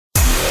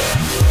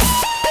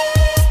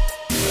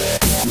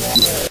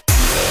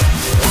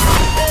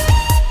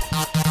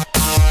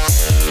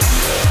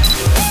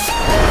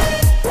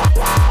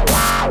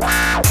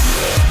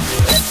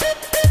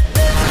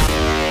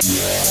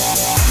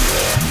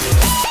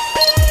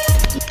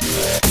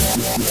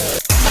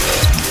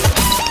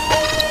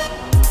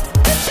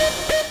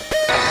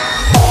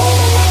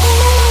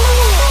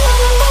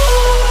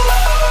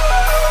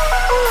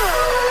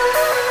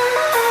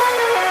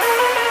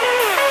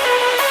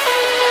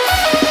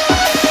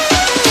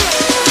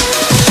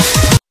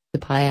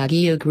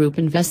Piaggio Group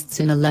invests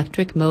in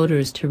electric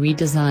motors to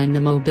redesign the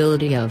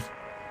mobility of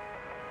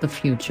the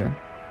future.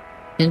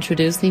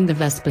 Introducing the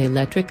Vespa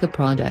Elettrica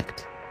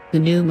product, the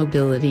new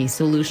mobility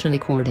solution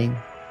according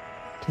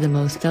to the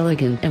most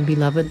elegant and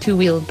beloved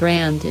two-wheeled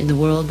brand in the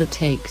world that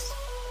takes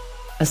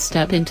a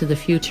step into the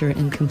future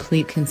in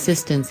complete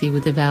consistency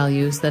with the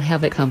values that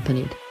have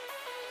accompanied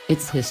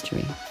its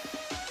history.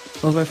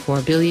 Over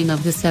 4 billion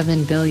of the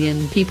 7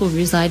 billion people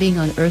residing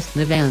on Earth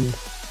live and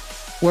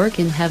work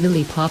in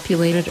heavily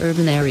populated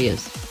urban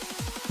areas.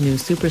 New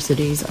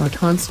supercities are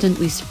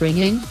constantly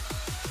springing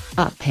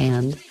up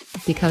and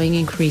becoming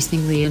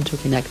increasingly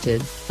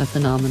interconnected, a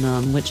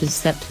phenomenon which is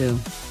set to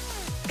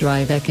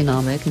drive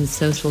economic and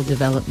social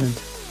development.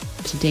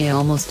 Today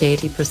almost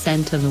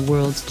 80% of the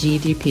world's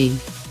GDP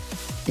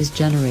is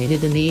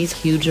generated in these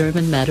huge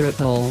urban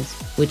metropoles,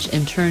 which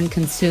in turn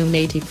consume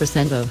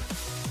 80%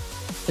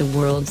 of the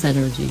world's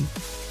energy.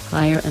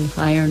 Higher and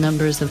higher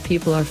numbers of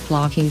people are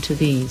flocking to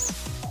these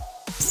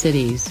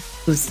cities,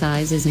 whose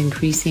size is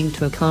increasing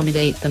to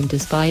accommodate them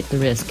despite the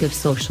risk of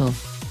social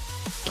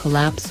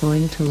collapse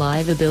owing to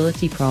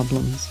livability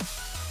problems.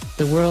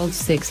 The world's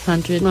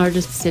 600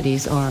 largest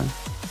cities are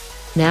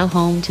now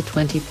home to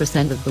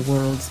 20% of the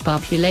world's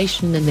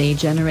population, and they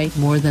generate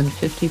more than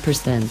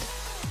 50%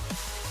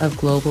 of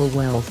global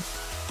wealth.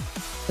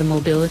 The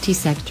mobility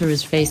sector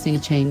is facing a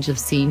change of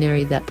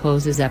scenery that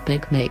poses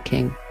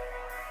epoch-making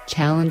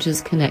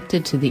challenges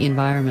connected to the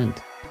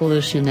environment,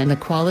 pollution and the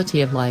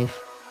quality of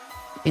life.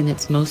 In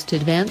its most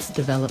advanced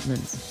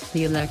developments,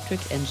 the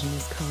electric engine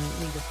is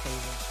currently the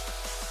favorite.